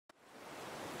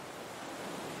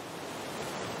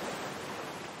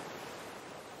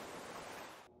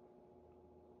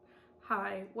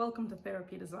Hi, welcome to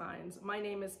Therapy Designs. My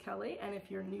name is Kelly, and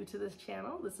if you're new to this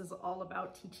channel, this is all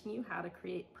about teaching you how to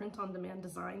create print-on-demand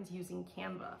designs using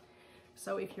Canva.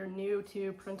 So if you're new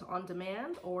to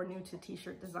print-on-demand or new to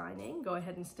t-shirt designing, go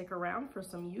ahead and stick around for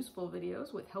some useful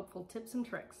videos with helpful tips and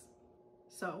tricks.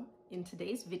 So in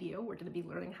today's video, we're going to be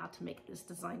learning how to make this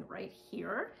design right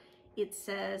here. It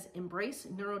says embrace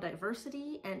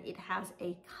neurodiversity, and it has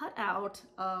a cutout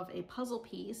of a puzzle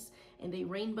piece and a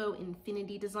rainbow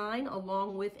infinity design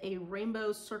along with a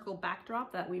rainbow circle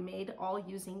backdrop that we made all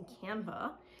using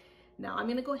Canva. Now I'm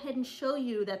going to go ahead and show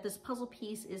you that this puzzle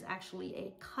piece is actually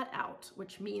a cutout,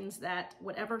 which means that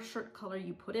whatever shirt color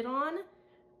you put it on,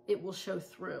 it will show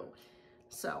through.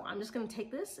 So I'm just going to take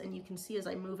this, and you can see as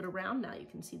I move it around now, you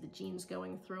can see the jeans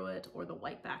going through it or the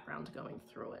white background going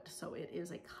through it. So it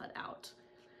is a cutout.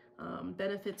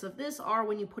 Benefits of this are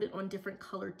when you put it on different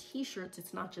color t-shirts,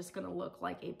 it's not just going to look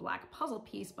like a black puzzle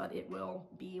piece, but it will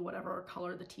be whatever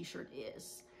color the t-shirt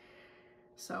is.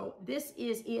 So this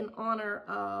is in honor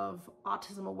of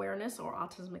Autism Awareness or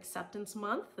Autism Acceptance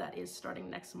Month that is starting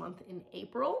next month in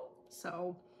April.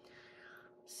 So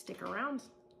stick around.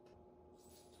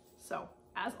 So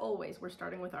as always, we're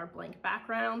starting with our blank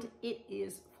background. It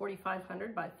is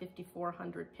 4500 by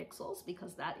 5400 pixels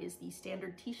because that is the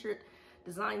standard t-shirt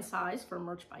design size for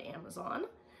merch by Amazon.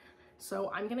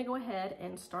 So I'm gonna go ahead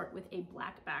and start with a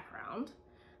black background.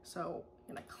 So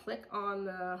I'm gonna click on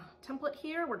the template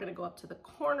here. We're gonna go up to the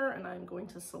corner and I'm going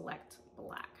to select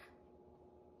black.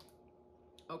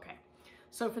 Okay.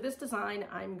 So for this design,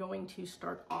 I'm going to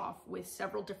start off with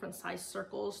several different size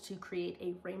circles to create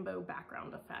a rainbow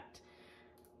background effect.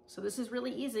 So this is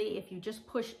really easy. If you just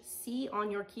push C on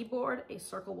your keyboard, a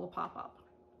circle will pop up.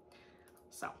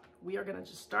 So we are gonna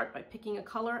just start by picking a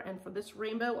color, and for this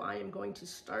rainbow, I am going to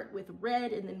start with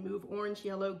red and then move orange,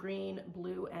 yellow, green,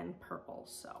 blue, and purple.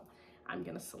 So I'm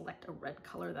gonna select a red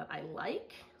color that I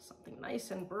like, something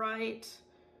nice and bright.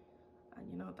 And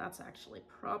you know, that's actually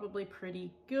probably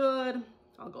pretty good.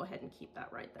 I'll go ahead and keep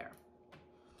that right there.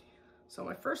 So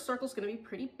my first circle is going to be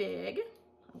pretty big.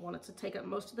 I want it to take up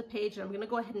most of the page, and I'm going to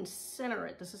go ahead and center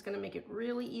it. This is going to make it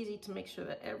really easy to make sure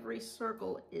that every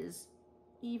circle is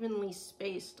evenly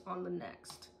spaced on the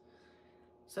next.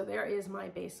 So there is my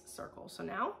base circle. So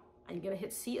now I'm going to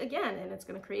hit C again, and it's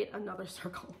going to create another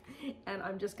circle. And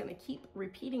I'm just going to keep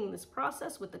repeating this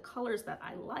process with the colors that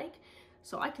I like.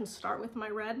 So I can start with my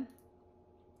red,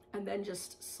 and then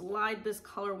just slide this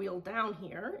color wheel down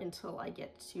here until I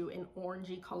get to an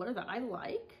orangey color that I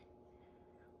like.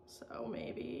 So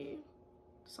maybe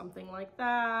something like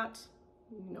that.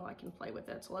 You know, I can play with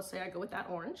it. So let's say I go with that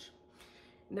orange.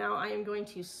 Now I am going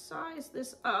to size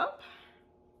this up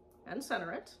and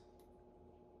center it.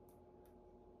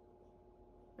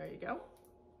 There you go.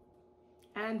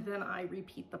 And then I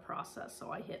repeat the process.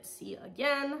 So I hit C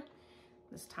again.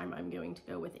 This time I'm going to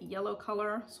go with a yellow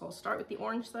color. So I'll start with the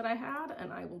orange that I had,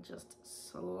 and I will just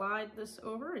slide this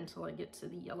over until I get to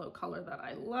the yellow color that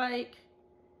I like.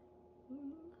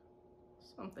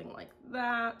 Something like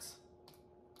that.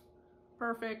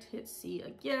 Perfect. Hit C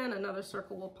again. Another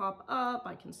circle will pop up.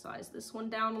 I can size this one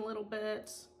down a little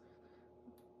bit.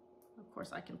 Of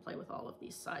course, I can play with all of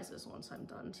these sizes once I'm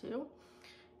done too.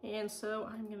 And so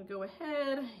I'm gonna go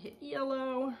ahead, hit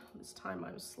yellow. This time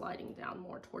I'm sliding down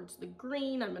more towards the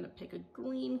green. I'm gonna pick a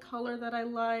green color that I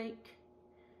like.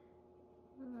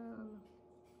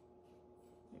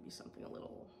 Maybe something a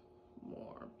little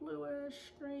more bluish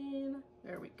green.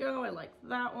 There we go, I like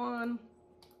that one.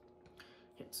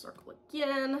 Hit circle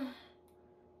again.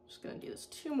 Just gonna do this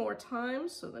 2 more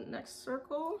times. So the next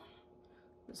circle,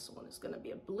 this one is gonna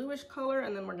be a bluish color,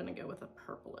 and then we're gonna go with a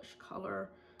purplish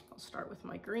color. I'll start with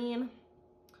my green,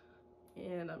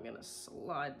 and I'm gonna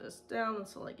slide this down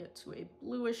until I get to a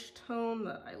bluish tone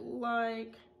that I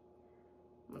like.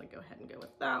 I'm gonna go ahead and go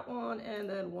with that one, and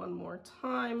then one more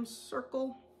time,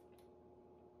 circle.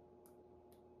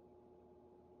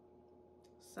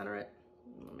 Center it.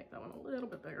 I'm gonna make that one a little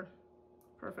bit bigger.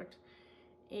 Perfect.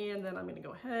 And then I'm gonna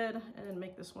go ahead and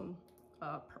make this one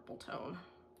a purple tone.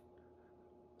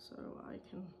 So I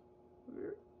can,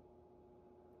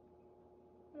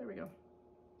 there we go.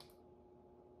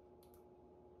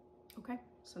 Okay,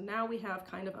 so now we have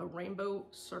kind of a rainbow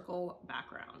circle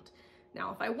background.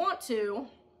 Now, if I want to,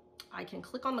 I can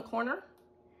click on the corner,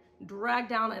 drag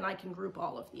down, and I can group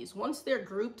all of these. Once they're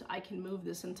grouped, I can move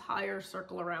this entire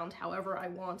circle around however I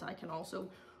want. I can also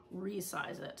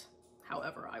resize it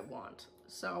however I want.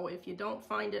 So if you don't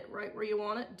find it right where you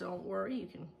want it, don't worry. You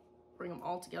can bring them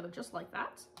all together just like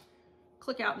that.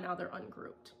 Click out, now they're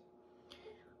ungrouped.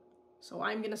 So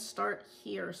I'm gonna start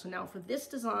here. So now for this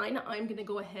design, I'm gonna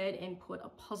go ahead and put a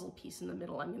puzzle piece in the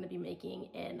middle. I'm gonna be making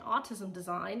an autism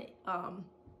design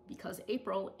because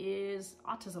April is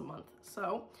Autism Month.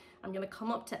 So I'm gonna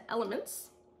come up to Elements,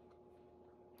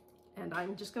 and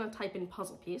I'm just gonna type in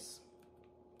puzzle piece.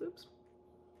 Oops.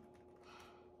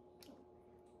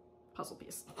 Puzzle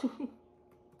piece.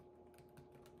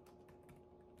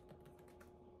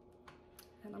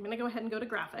 And I'm gonna go ahead and go to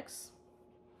graphics.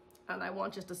 And I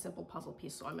want just a simple puzzle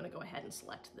piece, so I'm gonna go ahead and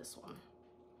select this one.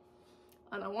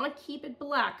 And I wanna keep it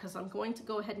black because I'm going to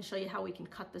go ahead and show you how we can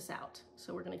cut this out.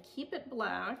 So we're gonna keep it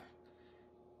black.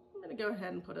 I'm gonna go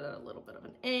ahead and put it at a little bit of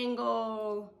an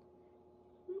angle.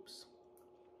 Oops,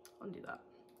 undo that.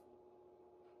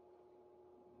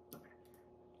 Okay,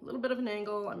 a little bit of an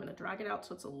angle. I'm gonna drag it out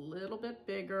so it's a little bit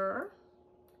bigger.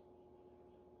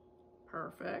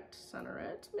 Perfect, center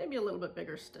it, maybe a little bit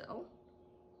bigger still.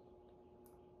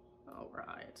 All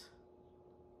right,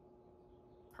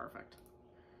 perfect.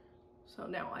 So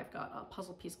now I've got a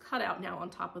puzzle piece cut out. Now on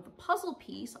top of the puzzle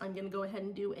piece, I'm gonna go ahead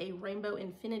and do a rainbow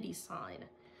infinity sign.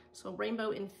 So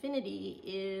rainbow infinity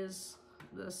is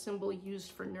the symbol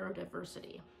used for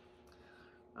neurodiversity.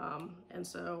 And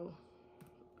so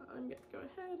I'm gonna go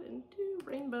ahead and do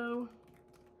rainbow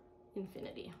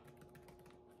infinity,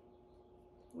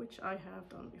 which I have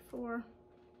done before.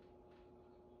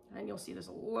 And you'll see there's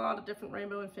a lot of different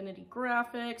rainbow infinity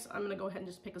graphics. I'm gonna go ahead and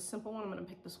just pick a simple one. I'm gonna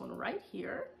pick this one right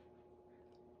here.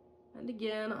 And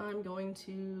again, I'm gonna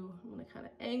kind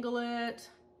of angle it,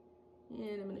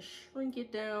 and I'm gonna shrink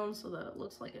it down so that it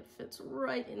looks like it fits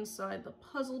right inside the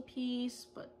puzzle piece,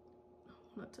 but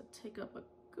I want it to take up a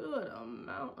good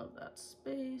amount of that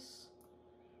space.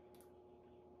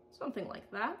 Something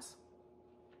like that.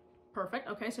 Perfect.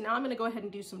 Okay, so now I'm gonna go ahead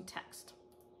and do some text.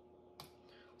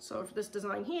 So for this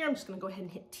design here, I'm just gonna go ahead and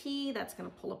hit T. That's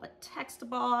gonna pull up a text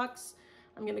box.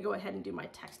 I'm gonna go ahead and do my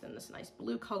text in this nice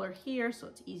blue color here so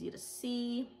it's easy to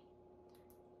see.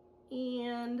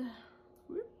 And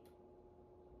whoop,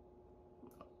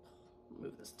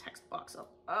 move this text box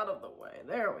up out of the way.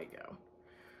 There we go.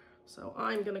 So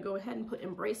I'm gonna go ahead and put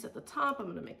embrace at the top. I'm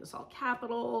gonna make this all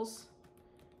capitals.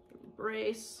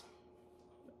 Embrace.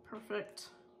 Perfect.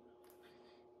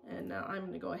 And now I'm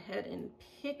gonna go ahead and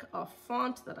pick a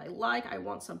font that I like. I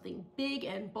want something big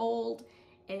and bold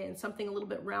and something a little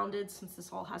bit rounded, since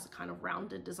this all has a kind of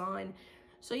rounded design.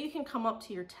 So you can come up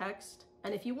to your text,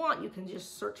 and if you want, you can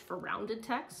just search for rounded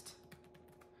text,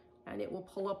 and it will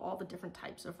pull up all the different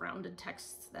types of rounded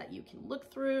texts that you can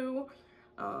look through.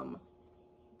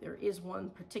 There is one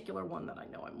particular one that I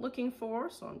know I'm looking for,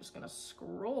 so I'm just gonna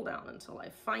scroll down until I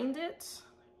find it.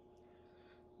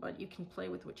 But you can play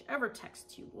with whichever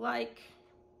text you like.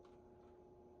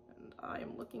 And I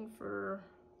am looking for,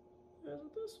 is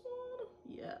it this one?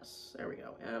 Yes, there we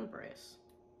go, embrace.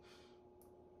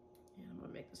 And I'm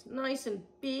gonna make this nice and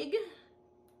big.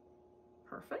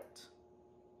 Perfect.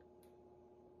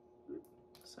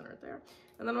 Center it there.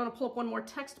 And then I'm gonna pull up one more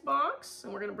text box,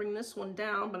 and we're gonna bring this one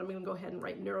down, but I'm gonna go ahead and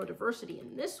write neurodiversity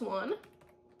in this one.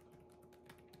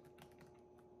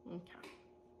 Okay.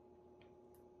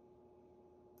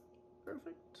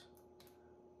 Perfect.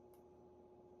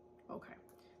 Okay.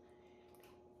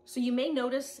 So you may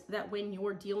notice that when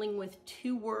you're dealing with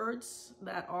two words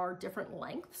that are different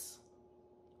lengths,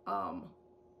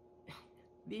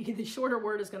 the shorter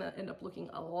word is going to end up looking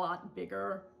a lot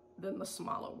bigger than the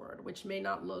smaller word, which may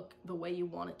not look the way you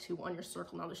want it to on your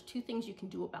circle. Now, there's two things you can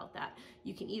do about that.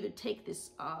 You can either take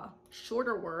this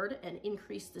shorter word and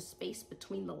increase the space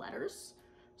between the letters.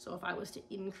 So if I was to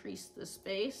increase the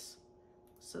space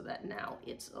so that now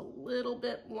it's a little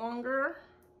bit longer,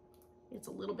 it's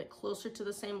a little bit closer to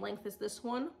the same length as this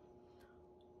one.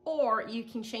 Or you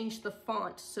can change the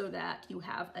font so that you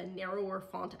have a narrower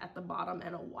font at the bottom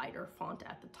and a wider font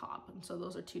at the top. And so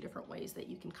those are two different ways that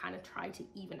you can kind of try to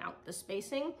even out the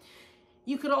spacing.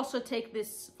 You could also take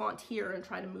this font here and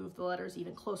try to move the letters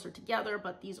even closer together,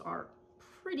 but these are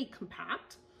pretty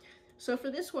compact. So for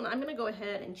this one, I'm gonna go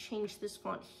ahead and change this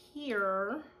font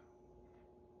here.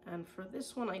 And for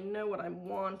this one, I know what I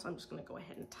want. I'm just gonna go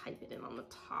ahead and type it in on the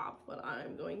top. What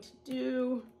I'm going to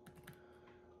do,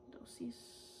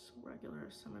 regular,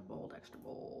 semi-bold, extra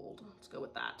bold. Let's go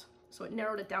with that. So it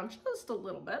narrowed it down just a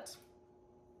little bit.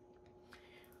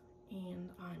 And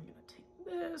I'm gonna take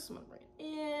this, I'm gonna bring it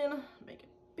in, make it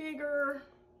bigger.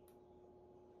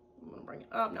 I'm gonna bring it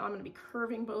up. Now I'm gonna be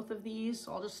curving both of these,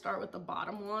 so I'll just start with the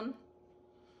bottom one.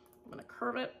 I'm gonna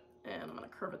curve it, and I'm gonna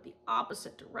curve it the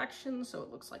opposite direction, so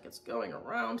it looks like it's going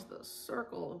around the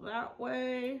circle that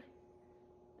way.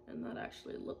 And that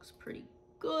actually looks pretty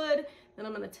good. Then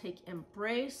I'm gonna take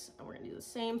embrace, and we're gonna do the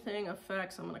same thing,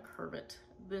 effects. I'm gonna curve it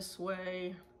this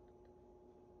way.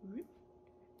 Move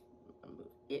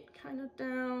it kind of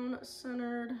down,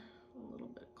 centered, a little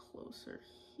bit closer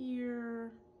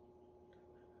here.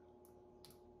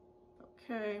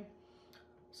 Okay,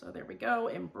 so there we go.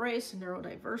 Embrace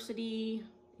neurodiversity.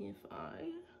 If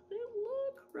I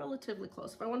look relatively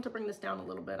close, if I want to bring this down a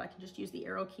little bit, I can just use the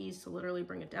arrow keys to literally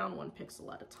bring it down 1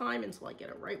 pixel at a time until I get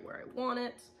it right where I want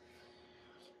it.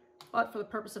 But for the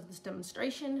purpose of this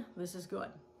demonstration, this is good.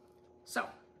 So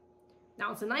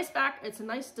now it's a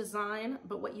nice design,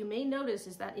 but what you may notice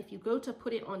is that if you go to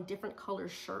put it on different color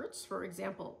shirts, for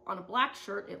example, on a black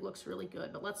shirt, it looks really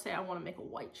good, but let's say I want to make a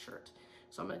white shirt.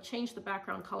 So I'm going to change the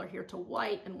background color here to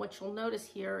white, and what you'll notice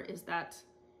here is that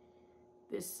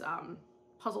this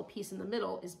puzzle piece in the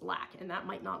middle is black, and that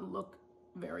might not look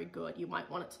very good. You might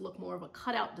want it to look more of a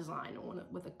cutout design.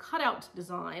 With a cutout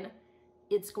design,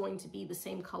 it's going to be the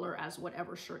same color as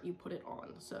whatever shirt you put it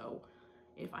on. So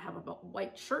if I have a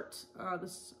white shirt,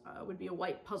 this would be a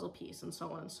white puzzle piece, and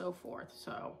so on and so forth.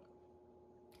 So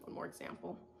one more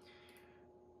example.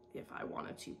 If I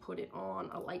wanted to put it on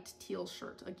a light teal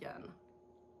shirt, again,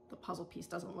 the puzzle piece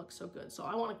doesn't look so good. So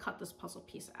I want to cut this puzzle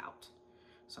piece out.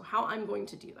 So how I'm going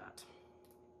to do that,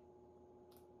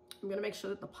 I'm going to make sure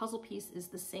that the puzzle piece is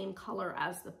the same color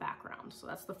as the background. So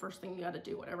that's the first thing you got to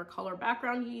do. Whatever color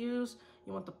background you use,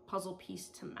 you want the puzzle piece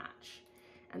to match.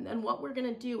 And then what we're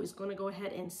going to do is going to go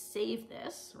ahead and save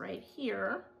this right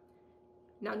here.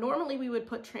 Now, normally we would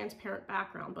put transparent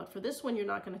background, but for this one, you're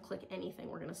not going to click anything.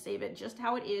 We're going to save it just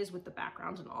how it is with the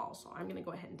background and all. So I'm going to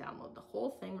go ahead and download the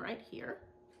whole thing right here.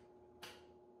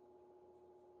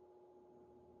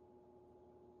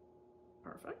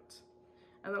 Perfect.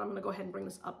 And then I'm going to go ahead and bring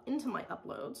this up into my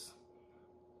uploads.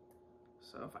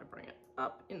 So if I bring it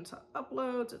up into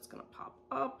uploads, it's going to pop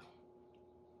up.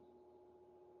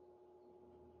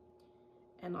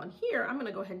 And on here, I'm going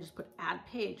to go ahead and just put add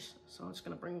page. So I'm just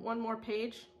going to bring one more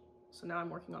page. So now I'm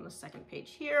working on the second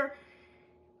page here.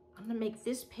 I'm going to make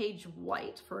this page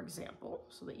white, for example,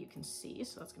 so that you can see.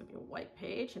 So that's going to be a white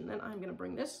page. And then I'm going to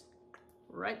bring this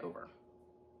right over.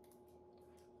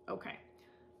 Okay.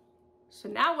 So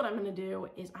now what I'm going to do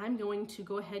is I'm going to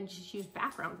go ahead and just use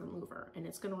background remover, and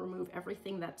it's going to remove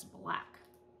everything that's black,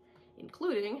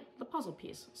 including the puzzle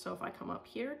piece. So if I come up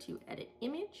here to edit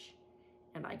image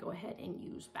and I go ahead and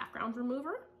use background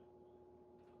remover,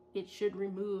 it should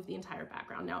remove the entire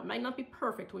background. Now it might not be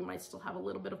perfect. We might still have a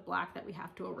little bit of black that we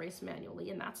have to erase manually,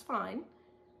 and that's fine.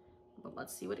 But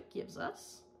let's see what it gives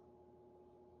us.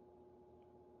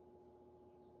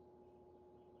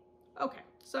 Okay,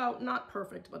 so not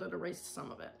perfect, but it erased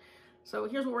some of it. So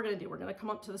here's what we're going to do. We're going to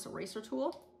come up to this eraser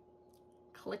tool,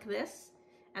 click this,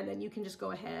 and then you can just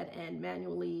go ahead and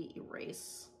manually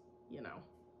erase, you know,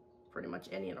 pretty much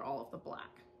any and all of the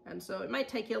black. And so it might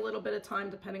take you a little bit of time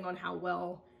depending on how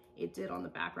well it did on the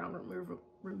background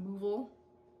removal,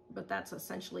 but that's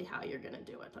essentially how you're going to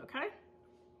do it, okay?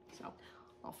 So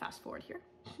I'll fast forward here.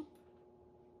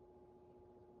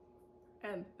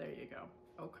 And there you go.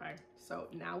 Okay, so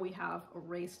now we have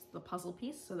erased the puzzle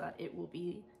piece so that it will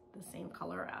be the same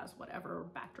color as whatever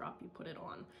backdrop you put it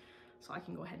on. So I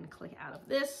can go ahead and click out of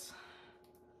this.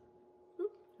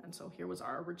 And so here was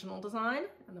our original design,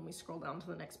 and then we scroll down to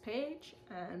the next page,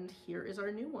 and here is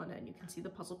our new one, and you can see the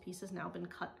puzzle piece has now been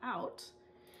cut out.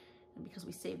 And because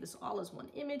we saved this all as one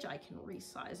image, I can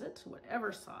resize it to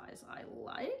whatever size I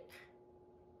like.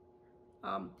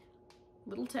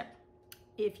 Little tip.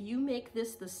 If you make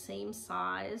this the same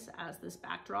size as this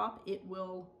backdrop, it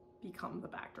will become the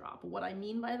backdrop. What I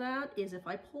mean by that is if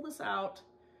I pull this out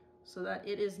so that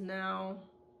it is now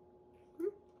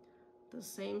the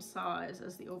same size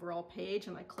as the overall page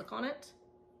and I click on it,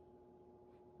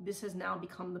 this has now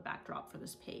become the backdrop for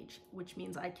this page, which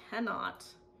means I cannot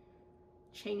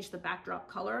change the backdrop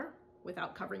color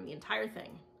without covering the entire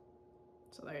thing.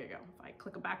 So there you go. If I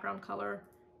click a background color,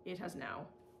 it has now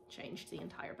changed the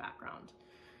entire background.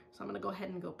 So I'm going to go ahead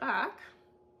and go back.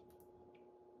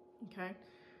 Okay.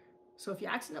 So if you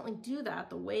accidentally do that,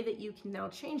 the way that you can now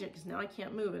change it, because now I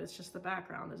can't move it, it's just the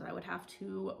background, is I would have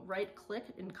to right click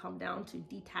and come down to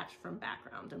detach from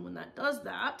background. And when that does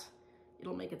that,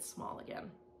 it'll make it small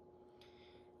again.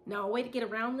 Now a way to get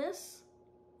around this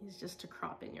is just to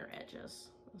crop in your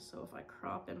edges. So if I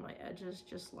crop in my edges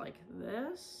just like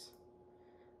this,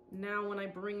 now when I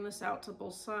bring this out to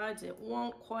both sides, it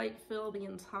won't quite fill the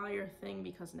entire thing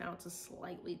because now it's a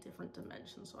slightly different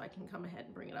dimension. So I can come ahead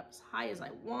and bring it up as high as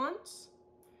I want.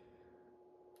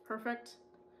 Perfect.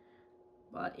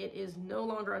 But it is no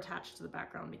longer attached to the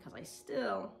background because I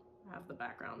still have the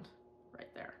background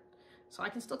right there. So I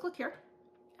can still click here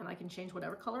and I can change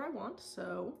whatever color I want.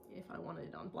 So if I wanted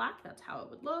it on black, that's how it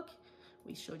would look.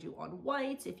 We showed you on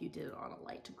white. If you did it on a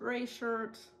light gray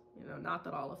shirt, you know, not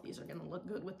that all of these are gonna look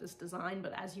good with this design,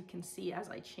 but as you can see, as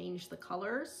I change the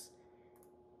colors,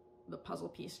 the puzzle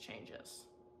piece changes.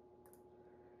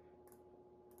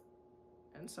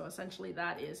 And so essentially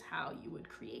that is how you would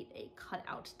create a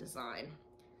cutout design.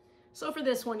 So for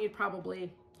this one, you'd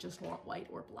probably just want white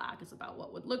or black is about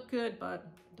what would look good, but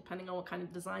depending on what kind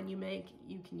of design you make,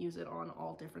 you can use it on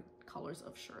all different colors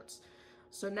of shirts.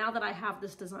 So now that I have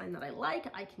this design that I like,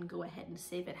 I can go ahead and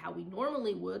save it how we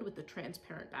normally would with the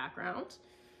transparent background.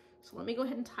 So let me go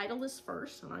ahead and title this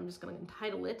first, and I'm just going to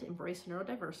entitle it Embrace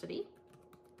Neurodiversity.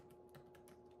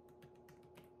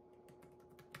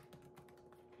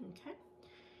 Okay.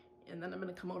 And then I'm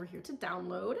going to come over here to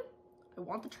download. I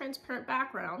want the transparent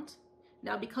background.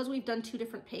 Now, because we've done two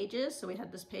different pages, so we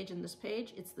had this page and this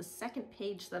page, it's the second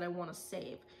page that I want to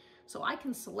save. So I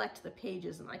can select the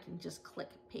pages and I can just click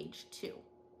page 2.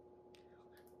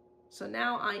 So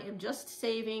now I am just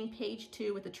saving page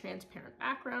 2 with the transparent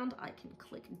background. I can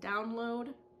click download,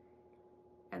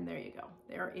 and there you go.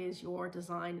 There is your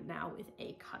design now with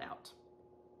a cutout.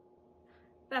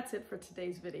 That's it for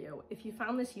today's video. If you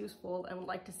found this useful and would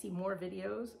like to see more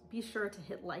videos, be sure to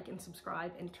hit like and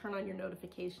subscribe and turn on your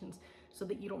notifications so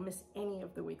that you don't miss any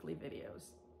of the weekly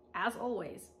videos. As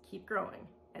always, keep growing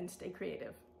and stay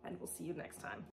creative, and we'll see you next time.